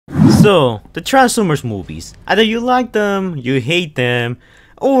So, the Transformers movies. Either you like them, you hate them,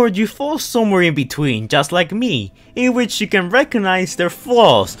 or you fall somewhere in between, just like me, in which you can recognize their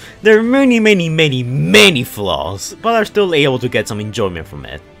flaws. There are many flaws, but are still able to get some enjoyment from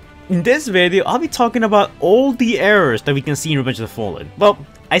it. In this video, I'll be talking about all the errors that we can see in Revenge of the Fallen. Well,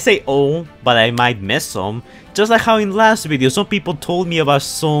 I say all, but I might miss some. Just like how in last video, some people told me about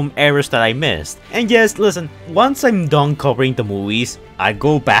some errors that I missed. And yes, listen, once I'm done covering the movies, I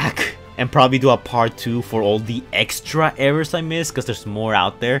go back and probably do a part 2 for all the extra errors I missed, because there's more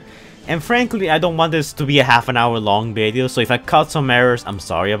out there. And frankly, I don't want this to be a half an hour long video, so if I cut some errors, I'm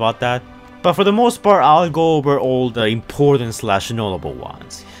sorry about that. But for the most part, I'll go over all the important / notable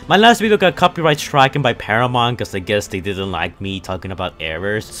ones. My last video got copyright stricken by Paramount because I guess they didn't like me talking about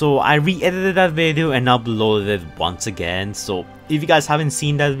errors. So I re-edited that video and uploaded it once again. So if you guys haven't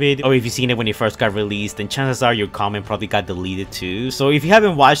seen that video, or if you've seen it when it first got released, then chances are your comment probably got deleted too. So if you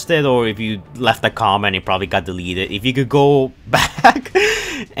haven't watched it, or if you left a comment, it probably got deleted. If you could go back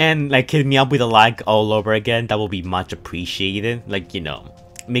and like hit me up with a like all over again, that would be much appreciated. Like, you know,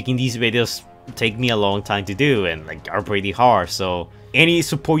 making these videos take me a long time to do and like are pretty hard, so any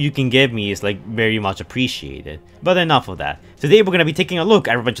support you can give me is like very much appreciated. But enough of that. Today we're gonna be taking a look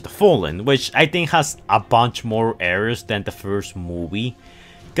at Revenge of the Fallen, which I think has a bunch more errors than the first movie,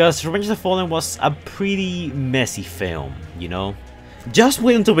 because Revenge of the Fallen was a pretty messy film, you know. Just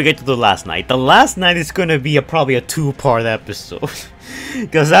wait until we get to the last night. The last night is gonna be probably a 2-part episode,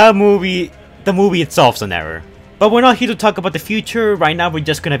 because the movie itself's an error. But we're not here to talk about the future. Right now we're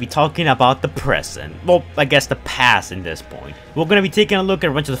just gonna be talking about the present. Well, I guess the past in this point. We're gonna be taking a look at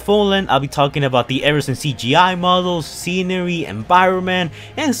Revenge of the Fallen. I'll be talking about the errors in CGI models, scenery, environment,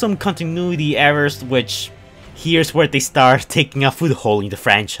 and some continuity errors, which here's where they start taking a foothold in the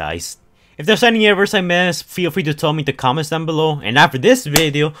franchise. If there's any errors I missed, feel free to tell me in the comments down below, and after this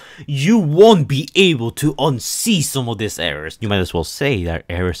video, you won't be able to unsee some of these errors. You might as well say they're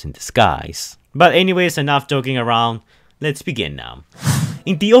errors in disguise. But anyways, enough joking around, let's begin now.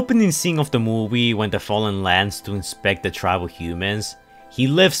 In the opening scene of the movie, when the Fallen lands to inspect the tribal humans, he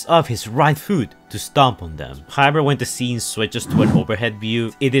lifts up his right foot to stomp on them. However, when the scene switches to an overhead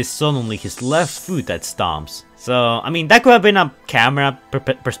view, it is suddenly his left foot that stomps. So, I mean, that could have been a camera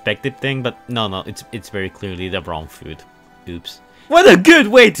perspective thing, but no, it's very clearly the wrong foot. Oops. What a good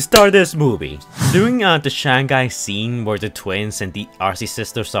way to start this movie! During the Shanghai scene where the twins and the RC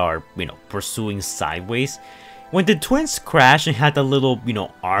sisters are, you know, pursuing sideways, when the twins crash and had a little, you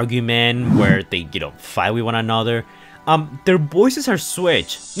know, argument where they, you know, fight with one another, their voices are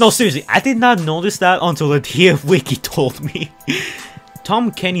switched. No, seriously, I did not notice that until the TF Wiki told me.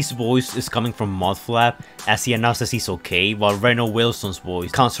 Tom Kenny's voice is coming from Mudflap as he announces he's okay, while Reno Wilson's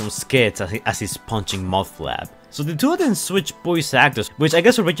voice comes from Skits as he's punching Mudflap. So the two of them switched voice actors, which I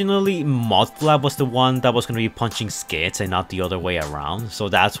guess originally Mudflap was the one that was going to be punching Skits and not the other way around, so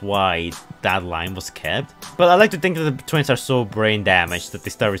that's why that line was kept. But I like to think that the twins are so brain damaged that they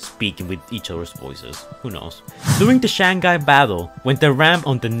started speaking with each other's voices. Who knows? During the Shanghai battle, when the ramp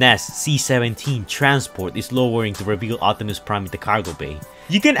on the Nest C-17 transport is lowering to reveal Optimus Prime in the cargo bay,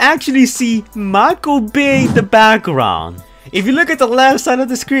 you can actually see Michael Bay in the background. If you look at the left side of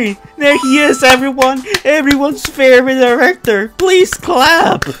the screen, there he is, everyone! Everyone's favorite director! Please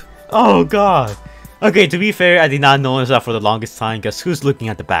clap! Oh god. Okay, to be fair, I did not notice that for the longest time, because who's looking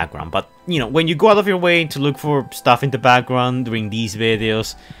at the background? But, you know, when you go out of your way to look for stuff in the background during these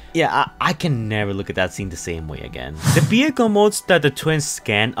videos, yeah, I can never look at that scene the same way again. The vehicle modes that the twins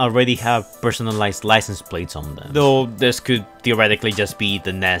scan already have personalized license plates on them, though this could theoretically just be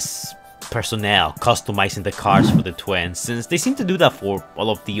the NES personnel customizing the cars for the twins, since they seem to do that for all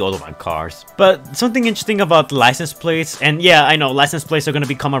of the Autobahn cars. But something interesting about license plates, and yeah, I know license plates are going to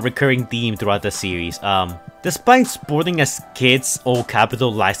become a recurring theme throughout the series. Despite sporting a Skits all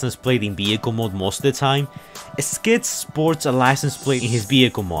capital license plate in vehicle mode most of the time, Skits sports a license plate in his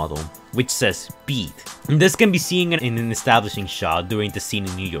vehicle model, which says Beat. And this can be seen in an establishing shot during the scene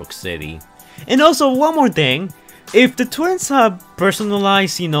in New York City. And also, one more thing. If the twins have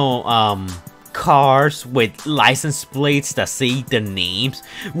personalized, you know, cars with license plates that say their names,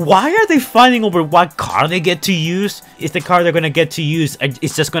 why are they fighting over what car they get to use? Is the car they're gonna get to use,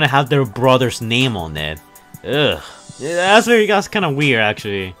 it's just gonna have their brother's name on it? Ugh. Yeah, that's kind of weird,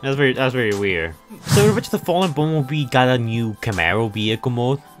 actually. That's very weird. So Revenge of the Fallen Bumblebee got a new Camaro vehicle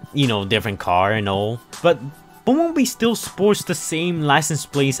mode, you know, different car and all, but Bumblebee still sports the same license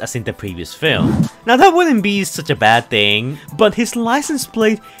plates as in the previous film. Now that wouldn't be such a bad thing, but his license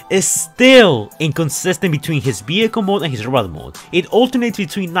plate is still inconsistent between his vehicle mode and his robot mode. It alternates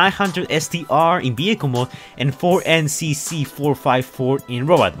between 900 STR in vehicle mode and 4NCC454 in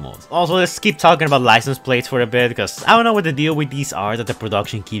robot mode. Also, let's keep talking about license plates for a bit, because I don't know what the deal with these are that the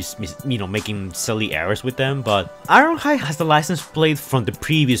production keeps, making silly errors with them, but Ironhide has the license plate from the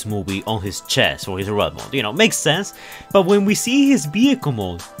previous movie on his chest for his robot mode. Makes sense, but when we see his vehicle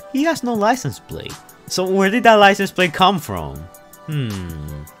mode, he has no license plate. So where did that license plate come from?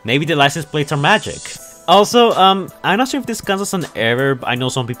 Maybe the license plates are magic. Also, I'm not sure if this counts as an error, but I know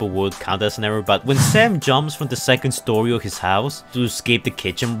some people would count as an error, but when Sam jumps from the second story of his house to escape the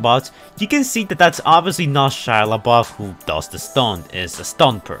kitchen bots, you can see that that's obviously not Shia LaBeouf who does the stunt, it's a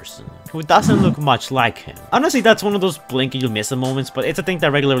stunt person, who doesn't look much like him. Honestly, that's one of those blink and you'll miss it moments, but it's a thing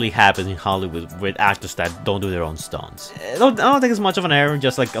that regularly happens in Hollywood with actors that don't do their own stunts. I don't think it's much of an error,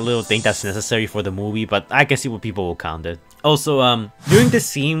 just like a little thing that's necessary for the movie, but I can see what people will count it. Also, during the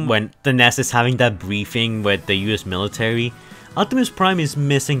scene when the Nest is having that briefing with the US military, Optimus Prime is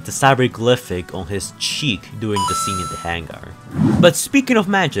missing the cyberglyphic on his cheek during the scene in the hangar. But speaking of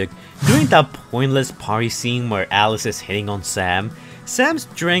magic, during that pointless party scene where Alice is hitting on Sam, Sam's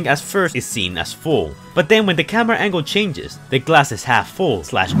drink at first is seen as full, but then when the camera angle changes, the glass is half full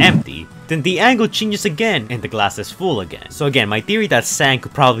 / empty, then the angle changes again and the glass is full again. So again, my theory that Sam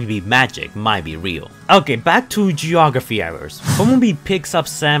could probably be magic might be real. Okay, back to geography errors. Bumblebee picks up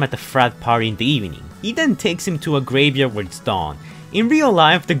Sam at the frat party in the evening. He then takes him to a graveyard where it's dawn. In real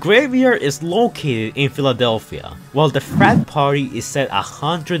life, the graveyard is located in Philadelphia, while the frat party is set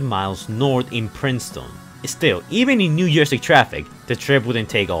 100 miles north in Princeton. Still, even in New Jersey traffic, the trip wouldn't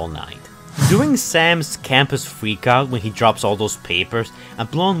take all night. During Sam's campus freakout when he drops all those papers, a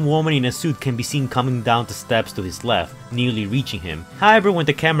blonde woman in a suit can be seen coming down the steps to his left, nearly reaching him. However, when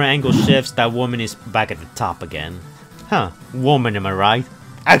the camera angle shifts, that woman is back at the top again. Huh, woman, am I right?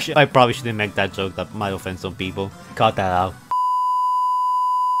 Actually, I probably shouldn't make that joke, that might offend some people. Cut that out.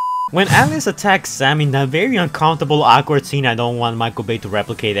 When Alice attacks Sam in that very uncomfortable, awkward scene I don't want Michael Bay to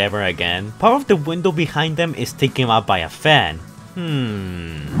replicate ever again, part of the window behind them is taken out by a fan.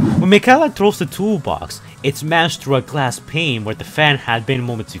 When Michaela throws the toolbox, it's smashed through a glass pane where the fan had been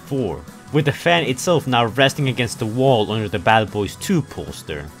moments before, with the fan itself now resting against the wall under the Bad Boys 2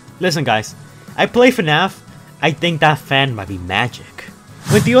 poster. Listen guys, I play FNAF, I think that fan might be magic.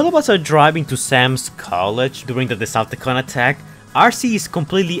 When the Autobots are driving to Sam's college during the Decepticon attack, RC is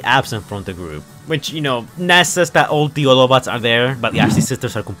completely absent from the group, which, Ness says that all the Autobots are there, but the RC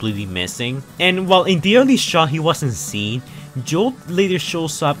sisters are completely missing. And while in the early shot he wasn't seen, Jolt later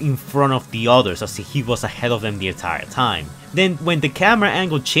shows up in front of the others as if he was ahead of them the entire time. Then when the camera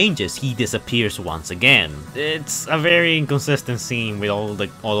angle changes, he disappears once again. It's a very inconsistent scene with all the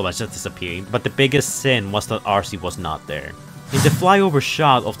Autobots just disappearing, but the biggest sin was that RC was not there. In the flyover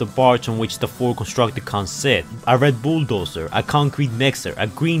shot of the barge on which the 4 Constructicons sit, a red bulldozer, a concrete mixer, a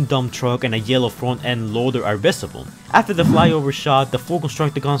green dump truck, and a yellow front-end loader are visible. After the flyover shot, the 4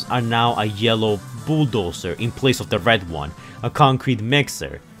 Constructicons are now a yellow bulldozer in place of the red one, a concrete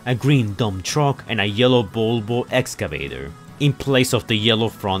mixer, a green dump truck, and a yellow Volvo excavator in place of the yellow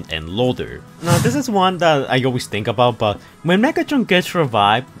front-end loader. Now this is one that I always think about, but when Megatron gets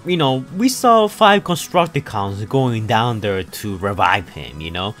revived, we saw 5 Constructicons going down there to revive him,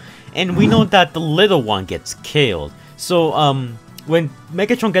 and we know that the little one gets killed. So when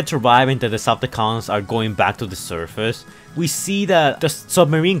Megatron gets revived and the Decepticons are going back to the surface, we see that the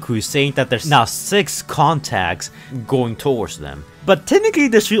submarine crew is saying that there's now 6 contacts going towards them. But technically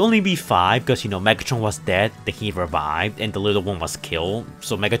there should only be 5 because Megatron was dead, then he revived, and the little one was killed,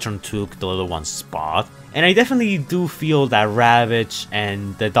 so Megatron took the little one's spot. And I definitely do feel that Ravage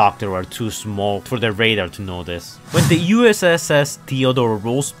and the Doctor are too small for the radar to notice. When the USS Theodore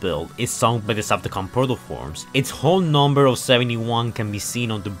Roosevelt is sunk by the Decepticon protoforms, its whole number of 71 can be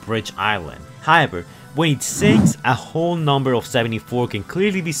seen on the bridge island. However, when it sinks, a whole number of 74 can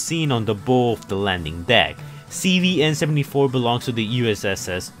clearly be seen on the bow of the landing deck. CVN-74 belongs to the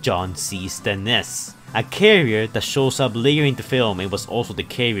USS John C. Stennis, a carrier that shows up later in the film and was also the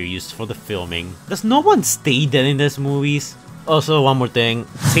carrier used for the filming. Does no one stay dead in these movies? Also, one more thing,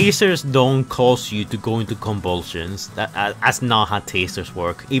 tasers don't cause you to go into convulsions. That's not how tasers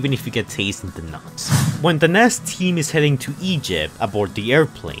work, even if you get tased in the nuts. When the Nest team is heading to Egypt aboard the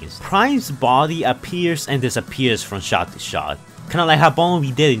airplanes, Prime's body appears and disappears from shot to shot, kinda like how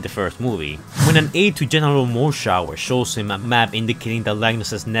Bumblebee did in the first movie. When an aide to General Morshower shows him a map indicating that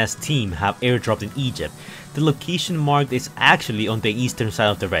Magnus's Nest team have airdropped in Egypt, the location marked is actually on the eastern side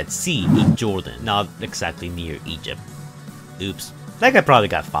of the Red Sea in Jordan, not exactly near Egypt. Oops. That guy probably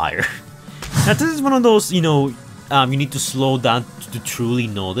got fired. Now this is one of those, you need to slow down to truly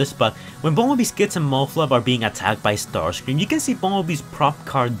notice, but when Bumblebee's kids and Muffleup are being attacked by Starscream, you can see Bumblebee's prop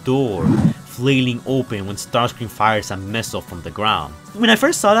car door flailing open when Starscream fires a missile from the ground. When I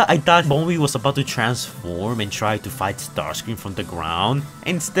first saw that, I thought Bumblebee was about to transform and try to fight Starscream from the ground.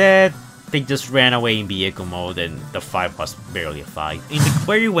 Instead, they just ran away in vehicle mode and the fight was barely a fight. In the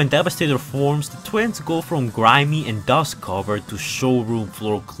query, when Devastator forms, the twins go from grimy and dust covered to showroom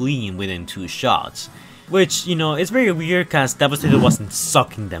floor clean within 2 shots. Which, it's very weird cause Devastator wasn't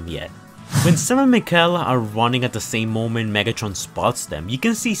sucking them yet. When Sam and Michaela are running at the same moment Megatron spots them, you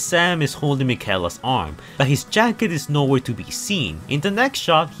can see Sam is holding Michaela's arm, but his jacket is nowhere to be seen. In the next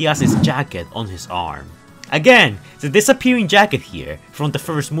shot, he has his jacket on his arm. Again, the disappearing jacket here from the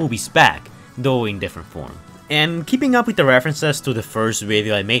first movie's back, though in different form. And keeping up with the references to the first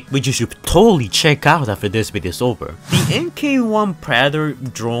video I made, which you should totally check out after this video is over. The NK-1 Predator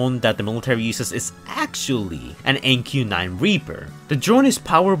drone that the military uses is actually an NQ-9 Reaper. The drone is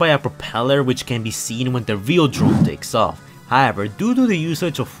powered by a propeller which can be seen when the real drone takes off. However, due to the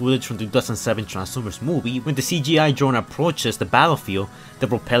usage of footage from the 2007 Transformers movie, when the CGI drone approaches the battlefield, the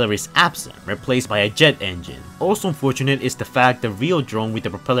propeller is absent, replaced by a jet engine. Also unfortunate is the fact the real drone with the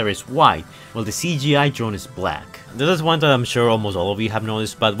propeller is white, while the CGI drone is black. This is one that I'm sure almost all of you have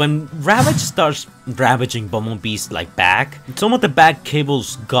noticed, but when Ravage starts ravaging Bumblebee's back, some of the back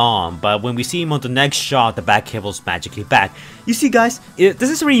cable's gone, but when we see him on the next shot, the back cable's magically back. You see guys, this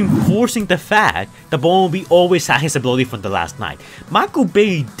is reinforcing the fact that Bumblebee always had his ability from the last night. Michael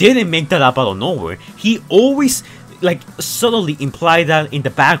Bay didn't make that up out of nowhere. He always subtly implied that in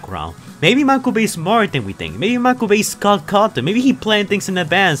the background. Maybe Michael Bay is smarter than we think. Maybe Michael Bay is Scott Cawthon. Maybe he planned things in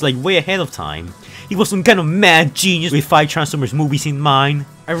advance, way ahead of time. He was some kind of mad genius with 5 Transformers movies in mind.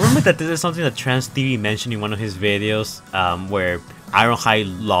 I remember that this is something that Trans TV mentioned in one of his videos, where Ironhide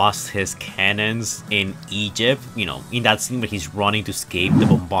lost his cannons in Egypt, in that scene where he's running to escape the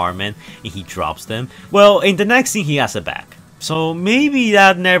bombardment and he drops them. Well, in the next scene he has it back. So maybe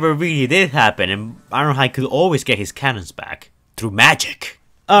that never really did happen and Ironhide could always get his cannons back through magic.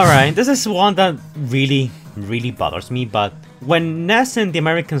 Alright, this is one that really bothers me, but when Ness and the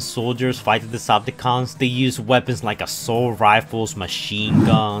American soldiers fight the Decepticons, they use weapons like assault rifles, machine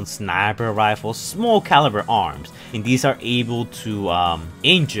guns, sniper rifles, small caliber arms, and these are able to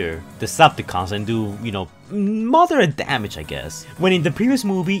injure the Decepticons and do, moderate damage, I guess. When in the previous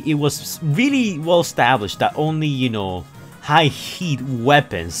movie, it was really well established that only, high heat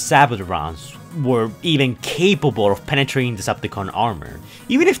weapons, Sabatorons, were even capable of penetrating Decepticon armor.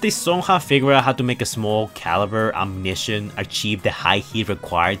 Even if they somehow figure out how to make a small caliber ammunition achieve the high heat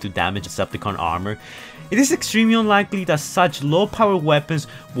required to damage Decepticon armor, it is extremely unlikely that such low power weapons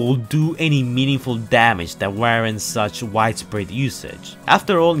will do any meaningful damage that warrant such widespread usage.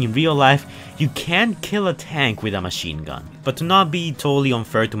 After all, in real life, you can kill a tank with a machine gun. But to not be totally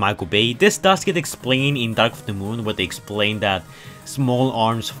unfair to Michael Bay, this does get explained in Dark of the Moon, where they explain that small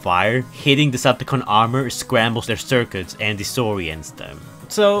arms fire hitting Decepticon armor scrambles their circuits and disorients them.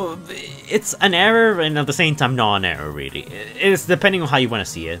 So it's an error and at the same time not an error really. It's depending on how you want to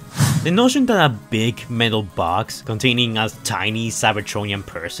see it. The notion that a big metal box containing a tiny Cybertronian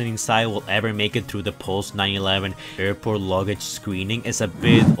person inside will ever make it through the post 9/11 airport luggage screening is a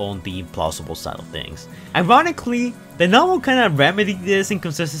bit on the implausible side of things. Ironically, the novel kind of remedied this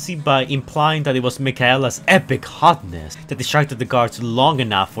inconsistency by implying that it was Michaela's epic hotness that distracted the guards long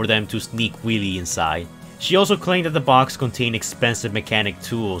enough for them to sneak wheelie inside. She also claimed that the box contained expensive mechanic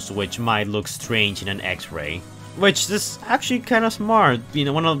tools which might look strange in an X-ray. Which is actually kinda smart,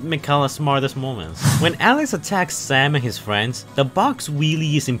 one of Michaela's smartest moments. When Alex attacks Sam and his friends, the box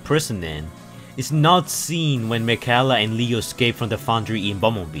Wheelie is imprisoned in is not seen when Michaela and Leo escape from the foundry in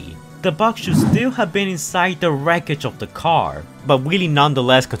Bumblebee. The box should still have been inside the wreckage of the car, but Wheelie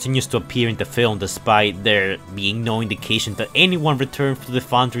nonetheless continues to appear in the film despite there being no indication that anyone returned to the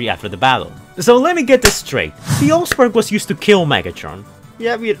foundry after the battle. So let me get this straight, the Allspark was used to kill Megatron.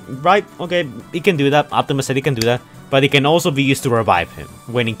 Yeah, right, okay, it can do that, Optimus said it can do that, but it can also be used to revive him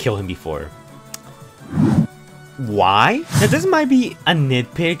when it killed him before. Why? Now this might be a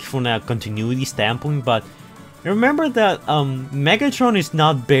nitpick from a continuity standpoint, but remember that Megatron is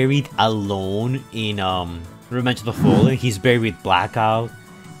not buried alone in Revenge of the Fallen. He's buried with Blackout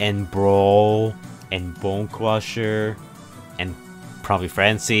and Brawl and Bone Crusher and probably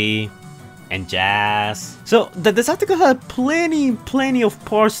Frenzy and Jazz. So the Decepticons have plenty of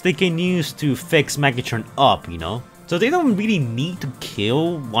parts they can use to fix Megatron up, So they don't really need to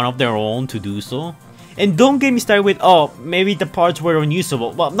kill one of their own to do so. And don't get me started with, oh, maybe the parts were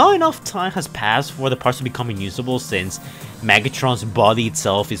unusable. Well, not enough time has passed for the parts to become unusable since Megatron's body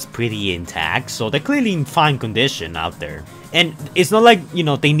itself is pretty intact, so they're clearly in fine condition out there. And it's not like, you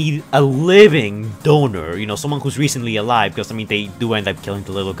know, they need a living donor, you know, someone who's recently alive, because, I mean, they do end up killing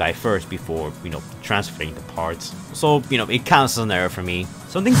the little guy first before, you know, transferring the parts. So, you know, it counts as an error for me.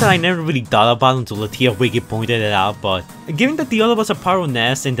 Something that I never really thought about until Latia Wiki pointed it out, but given that the Autobots are part of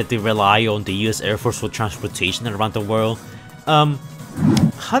NES and that they rely on the US Air Force for transportation around the world,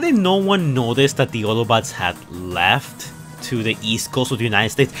 how did no one notice that the Autobots had left to the east coast of the United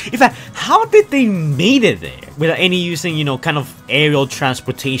States? In fact, how did they made it there without any using, you know, kind of aerial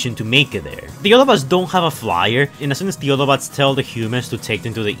transportation to make it there? The Autobots don't have a flyer, and as soon as the Autobots tell the humans to take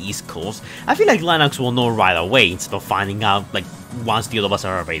them to the east coast, I feel like Lennox will know right away instead of finding out like once the Autobots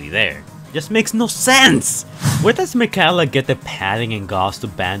are already there. Just makes no sense! Where does Michaela get the padding and gauze to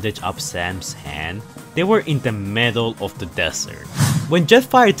bandage up Sam's hand? They were in the middle of the desert. When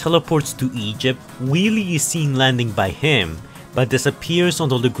Jetfire teleports to Egypt, Wheelie is seen landing by him, but disappears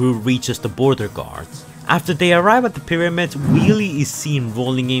until the group reaches the border guards. After they arrive at the pyramids, Wheelie is seen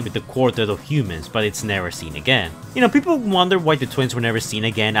rolling in with the quartet of humans, but it's never seen again. You know, people wonder why the twins were never seen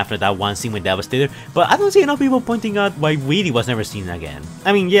again after that one scene with Devastator, but I don't see enough people pointing out why Wheelie was never seen again.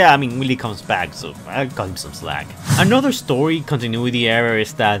 I mean, yeah, Wheelie comes back, so I got him some slack. Another story continuity error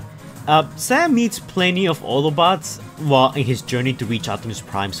is that Sam meets plenty of Autobots while in his journey to reach Optimus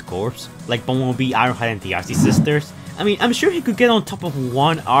Prime's corpse, like Bumblebee, Ironhide, and the RC Sisters. I mean, I'm sure he could get on top of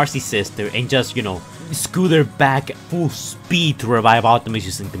one RC Sister and just, you know, scooter back at full speed to revive Optimus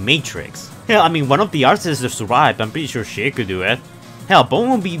using the Matrix. Hell, I mean, one of the RC Sisters survived, I'm pretty sure she could do it. Hell,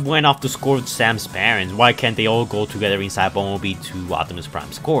 Bumblebee went off to scourge Sam's parents, why can't they all go together inside Bumblebee to Optimus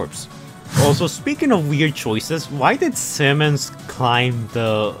Prime's corpse? Also, speaking of weird choices, why did Simmons climb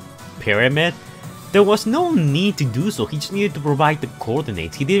the pyramid? There was no need to do so, he just needed to provide the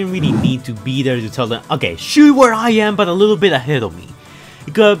coordinates. He didn't really need to be there to tell them, okay, shoot where I am but a little bit ahead of me.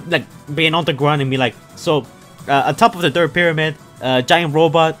 He could like be on the ground and be like, so on top of the third pyramid, giant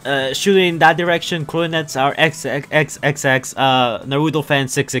robot, shooting in that direction, coordinates are XXXX, Naruto fan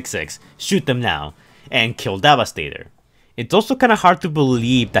 666, shoot them now, and kill Devastator. It's also kinda hard to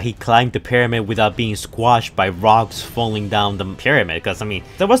believe that he climbed the pyramid without being squashed by rocks falling down the pyramid, because I mean,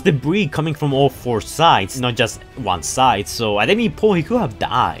 there was debris coming from all four sides, not just one side, so at any point he could have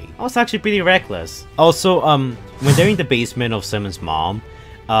died. That was actually pretty reckless. Also, when they're in the basement of Simmons' mom,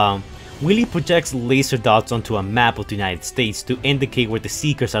 Wheelie projects laser dots onto a map of the United States to indicate where the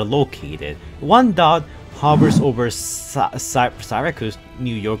Seekers are located. One dot hovers over Syracuse,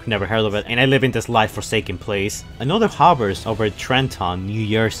 New York, never heard of it, and I live in this life-forsaken place. Another hovers over Trenton, New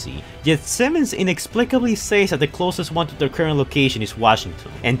Jersey. Yet Simmons inexplicably says that the closest one to their current location is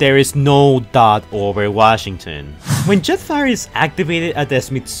Washington, and there is no dot over Washington. When Jetfire is activated at the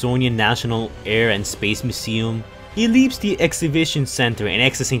Smithsonian National Air and Space Museum, he leaves the exhibition center and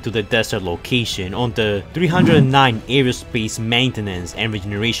exits into the desert location on the 309 Aerospace Maintenance and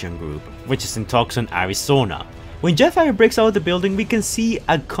Regeneration Group, which is in Tucson, Arizona. When Jetfire breaks out of the building, we can see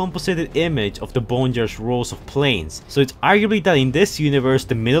a composited image of the Boneyard's rows of planes, so it's arguably that in this universe,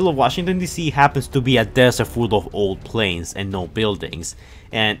 the middle of Washington DC happens to be a desert full of old planes and no buildings.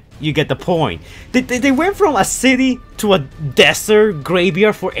 And you get the point. They went from a city to a desert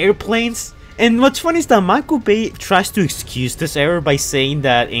graveyard for airplanes? And what's funny is that Michael Bay tries to excuse this error by saying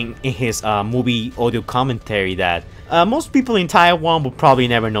that in his movie audio commentary that most people in Taiwan will probably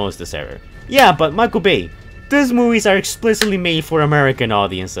never notice this error. Yeah, but Michael Bay, these movies are explicitly made for American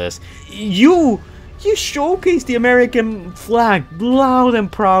audiences. You showcase the American flag loud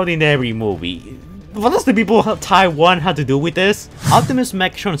and proud in every movie. What does the people of Taiwan have to do with this? Optimus,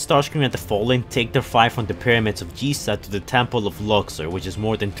 Megatron, and Starscream and the Fallen take their flight from the pyramids of Giza to the Temple of Luxor, which is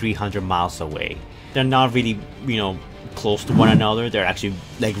more than 300 miles away. They're not really, you know, close to one another, they're actually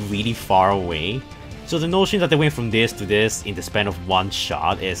like really far away. So the notion that they went from this to this in the span of one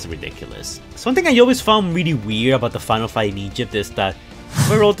shot is ridiculous. Something I always found really weird about the final fight in Egypt is that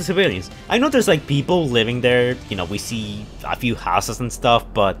we're all the civilians. I know there's like people living there, you know, we see a few houses and stuff,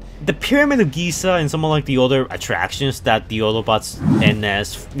 but the Pyramid of Giza and some of like the other attractions that the Autobots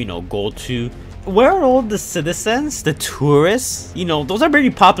NS, you know, go to, where are all the citizens, the tourists? You know, those are very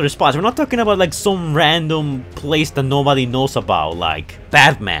popular spots. We're not talking about like some random place that nobody knows about, like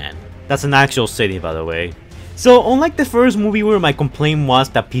Batman. That's an actual city, by the way. So unlike the first movie where my complaint was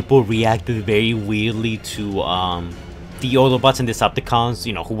that people reacted very weirdly to the Autobots and Decepticons,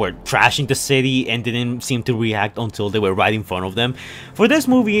 you know, who were trashing the city and didn't seem to react until they were right in front of them. For this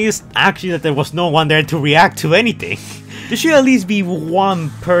movie is actually that there was no one there to react to anything. There should at least be one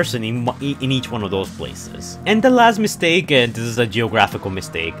person in each one of those places. And the last mistake, and this is a geographical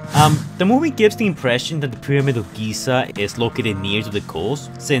mistake, the movie gives the impression that the Pyramid of Giza is located near to the coast,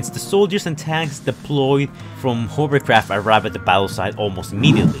 since the soldiers and tanks deployed from hovercraft arrive at the battle site almost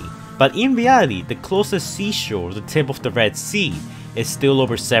immediately. But in reality, the closest seashore, the tip of the Red Sea, is still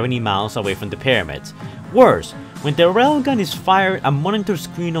over 70 miles away from the pyramids. Worse, when the railgun is fired, a monitor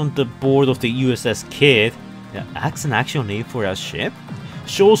screen on the board of the USS Kidd, that's an actual name for a ship,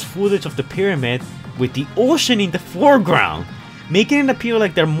 shows footage of the pyramid with the ocean in the foreground, making it appear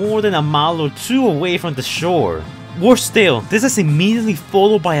like they're more than a mile or two away from the shore. Worse still, this is immediately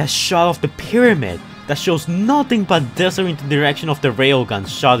followed by a shot of the pyramid that shows nothing but desert in the direction of the railgun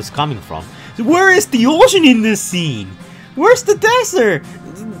shot is coming from. Where is the ocean in this scene? Where's the desert?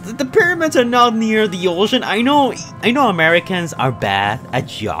 The pyramids are not near the ocean. I know Americans are bad at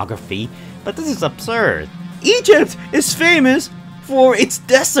geography, but this is absurd. Egypt is famous for its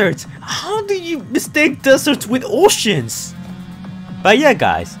deserts. How do you mistake deserts with oceans? But yeah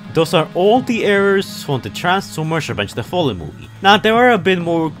guys, those are all the errors from the Transformers Revenge of the Fallen movie. Now there are a bit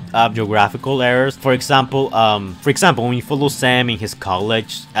more geographical errors. For example, when you follow Sam in his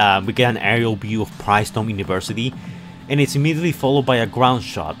college, we get an aerial view of Princeton University, and it's immediately followed by a ground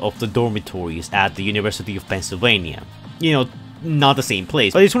shot of the dormitories at the University of Pennsylvania. You know, not the same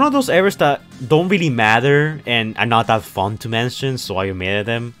place. But it's one of those errors that don't really matter and are not that fun to mention, so I omitted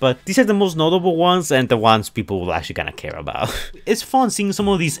them. But these are the most notable ones and the ones people will actually gonna care about. It's fun seeing some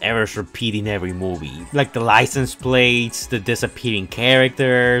of these errors repeat in every movie. Like the license plates, the disappearing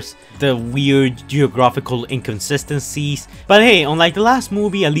characters, the weird geographical inconsistencies. But hey, unlike the last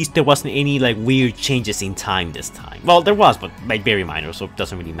movie, at least there wasn't any like weird changes in time this time. Well, there was, but like very minor, so it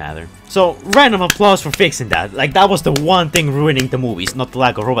doesn't really matter. So random applause for fixing that. Like that was the one thing ruining the movies, not the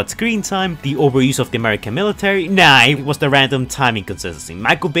lack of robot screen time, the overuse of the American military. Nah, it was the random time inconsistency.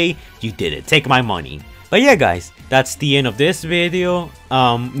 Michael Bay, you did it. Take my money. But yeah guys, that's the end of this video.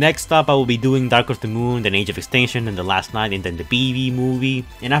 Next up I will be doing Dark of the Moon, then Age of Extinction, and The Last Night, and then the BB movie.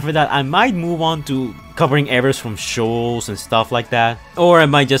 And after that I might move on to covering errors from shows and stuff like that. Or I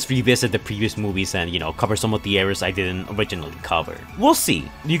might just revisit the previous movies and, you know, cover some of the errors I didn't originally cover. We'll see.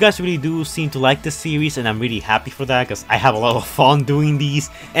 You guys really do seem to like this series, and I'm really happy for that because I have a lot of fun doing these.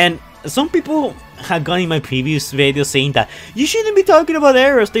 And some people have gone in my previous video saying that you shouldn't be talking about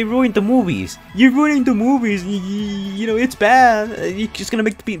errors, they ruined the movies. You're ruining the movies, you know, it's bad. It's just gonna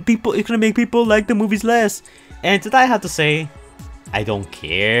make people like the movies less. And today I have to say, I don't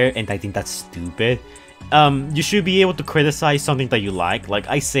care, and I think that's stupid. You should be able to criticize something that you like. Like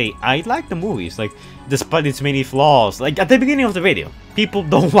I say, I like the movies, like despite its many flaws. Like at the beginning of the video, people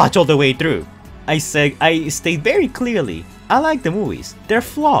don't watch all the way through. I state very clearly, I like the movies. They're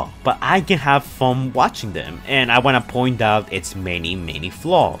flawed, but I can have fun watching them, and I want to point out its many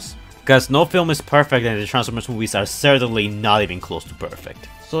flaws. Because no film is perfect, and the Transformers movies are certainly not even close to perfect.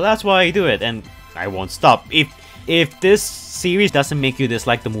 So that's why I do it, and I won't stop. If this series doesn't make you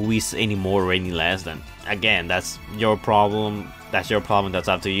dislike the movies any more or any less, then again, that's your problem. That's your problem, that's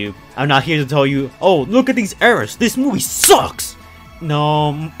up to you. I'm not here to tell you, oh, look at these errors, this movie sucks!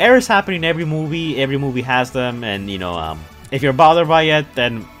 No, errors happen in every movie has them, and you know, if you're bothered by it,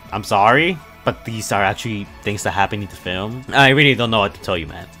 then I'm sorry, but these are actually things that happen in the film. I really don't know what to tell you,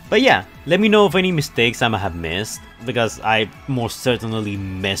 man. But yeah, let me know of any mistakes I might have missed, because I most certainly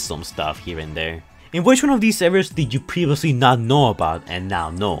missed some stuff here and there. And which one of these errors did you previously not know about and now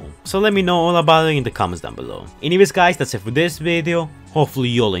know? So let me know all about it in the comments down below. Anyways guys, that's it for this video. Hopefully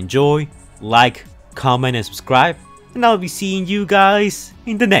you'll enjoy, like, comment, and subscribe. And I'll be seeing you guys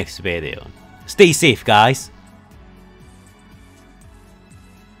in the next video. Stay safe guys.